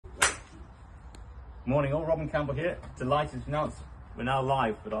Morning all, Robin Campbell here. Delighted to announce we're now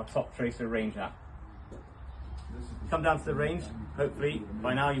live with our Toptracer range app. Come down to the range. Hopefully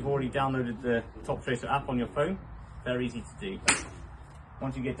by now you've already downloaded the Toptracer app on your phone. Very easy to do.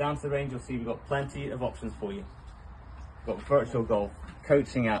 Once you get down to the range, you'll see we've got plenty of options for you. We've got virtual golf,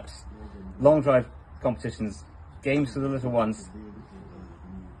 coaching apps, long drive competitions, games for the little ones,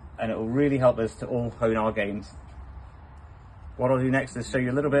 and it will really help us to all hone our games. What I'll do next is show you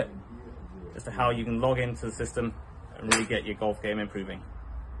a little bit as to how you can log into the system and really get your golf game improving.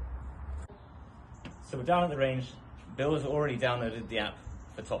 So we're down at the range. Bill has already downloaded the app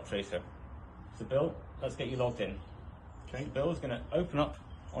for Toptracer. So Bill, let's get you logged in. Okay, Bill is going to open up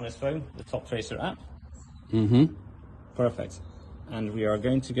on his phone the Toptracer app. Perfect. And we are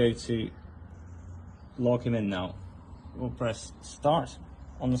going to go to log him in now. We'll press start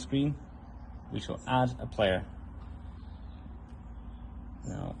on the screen. We shall add a player.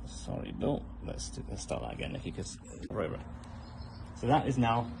 Now, sorry Bill, let's start that again if you could. Right. So that is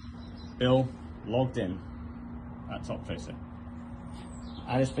now Bill logged in at Toptracer.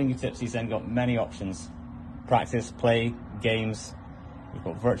 At his fingertips, he's then got many options: practice, play, games. We've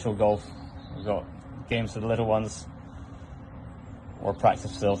got virtual golf. We've got games for the little ones, or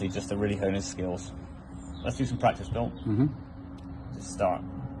practice facility just to really hone his skills. Let's do some practice, Bill. Just start.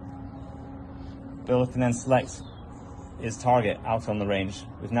 Bill can then select his target out on the range.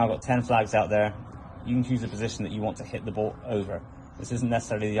 We've now got 10 flags out there. You can choose a position that you want to hit the ball over. This isn't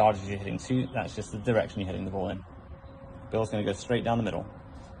necessarily the yardage you're hitting to, that's just the direction you're hitting the ball in. Bill's going to go straight down the middle.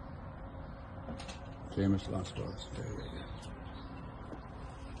 Famous last words.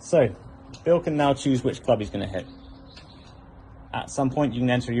 So, Bill can now choose which club he's going to hit. At some point you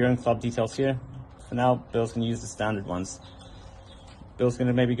can enter your own club details here. For now, Bill's going to use the standard ones. Bill's going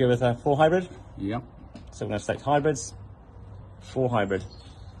to maybe go with a 4 hybrid. Yep. So we're going to select hybrids, 4 hybrid,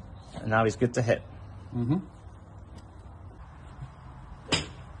 and now he's good to hit.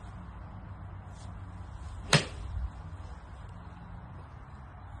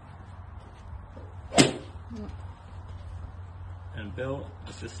 And Bill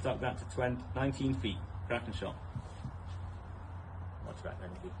has just stuck that to 19 feet, cracking shot. Watch back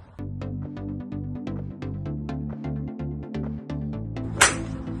 90 feet.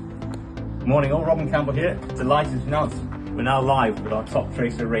 Morning all, Robin Campbell here. Delighted to announce we're now live with our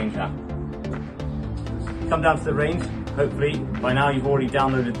Toptracer range app. Come down to the range. Hopefully by now you've already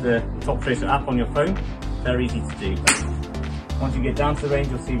downloaded the Toptracer app on your phone. Very easy to do. Once you get down to the range,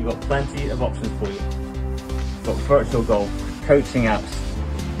 you'll see we've got plenty of options for you. We've got virtual golf, coaching apps,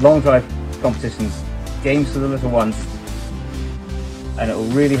 long drive competitions, games for the little ones, and it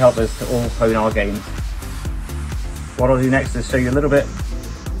will really help us to all hone our games. What I'll do next is show you a little bit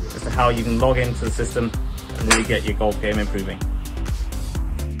as to how you can log into the system and really get your golf game improving.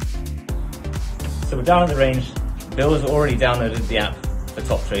 So we're down at the range. Bill has already downloaded the app for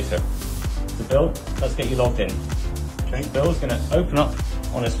Toptracer. So Bill, let's get you logged in. Okay, Bill's going to open up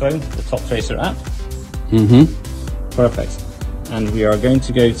on his phone the Toptracer app. Perfect. And we are going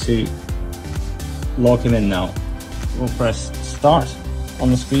to go to log him in now. We'll press start on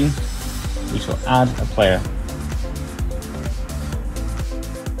the screen. We shall add a player.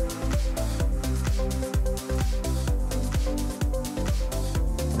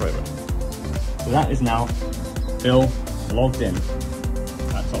 So that is now Bill logged in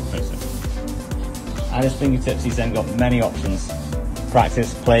at Toptracer. At his fingertips, he's then got many options: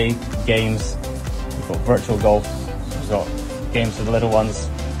 practice, play, games. We've got virtual golf. We've got games for the little ones,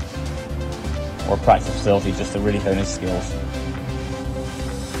 or practice facility just to really hone his skills.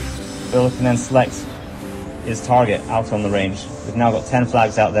 Bill can then select his target out on the range. We've now got 10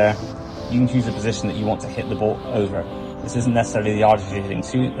 flags out there. You can choose a position that you want to hit the ball over. This isn't necessarily the yardage you're hitting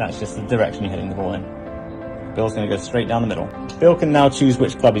to, that's just the direction you're hitting the ball in. Bill's going to go straight down the middle. Bill can now choose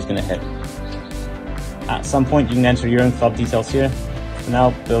which club he's going to hit. At some point you can enter your own club details here. For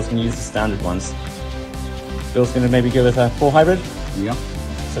now, Bill's going to use the standard ones. Bill's going to maybe go with a 4 hybrid. Yep.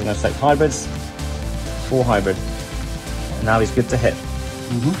 So we're going to select hybrids, 4 hybrid, and now he's good to hit.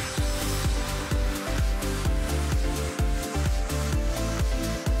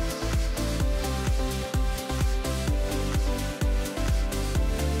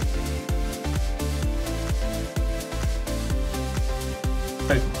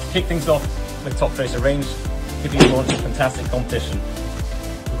 So to kick things off with Toptracer range, could you launch a fantastic competition?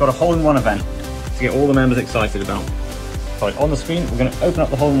 We've got a hole-in-one event to get all the members excited about. So on the screen, we're going to open up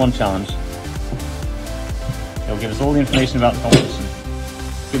the hole-in-one challenge. It'll give us all the information about the competition.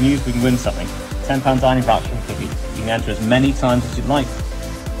 Good news, we can win something. £10 dining voucher from Cookie. You can enter as many times as you'd like.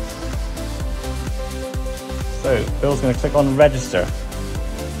 So Bill's going to click on register.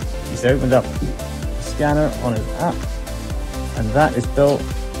 He's opened up scanner on his app, and that is Bill.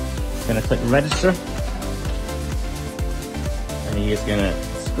 Going to click register, and he is going to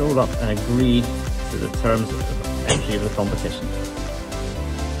scroll up and agree to the terms of entry of the competition.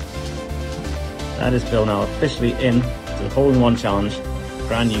 That is Bill now officially in to the hole-in-one challenge,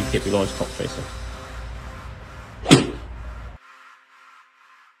 brand new KP Launch Top Tracer. He's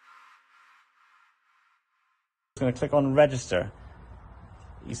going to click on register.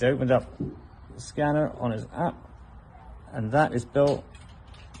 He's opened up the scanner on his app, and that is Bill.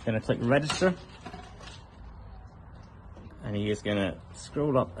 Going to click register, and he is going to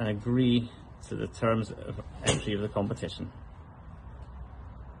scroll up and agree to the terms of entry of the competition.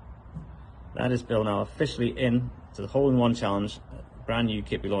 That is Bill now officially in to the hole-in-one challenge, brand new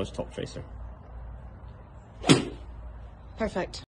KP Launch Top Tracer. Perfect.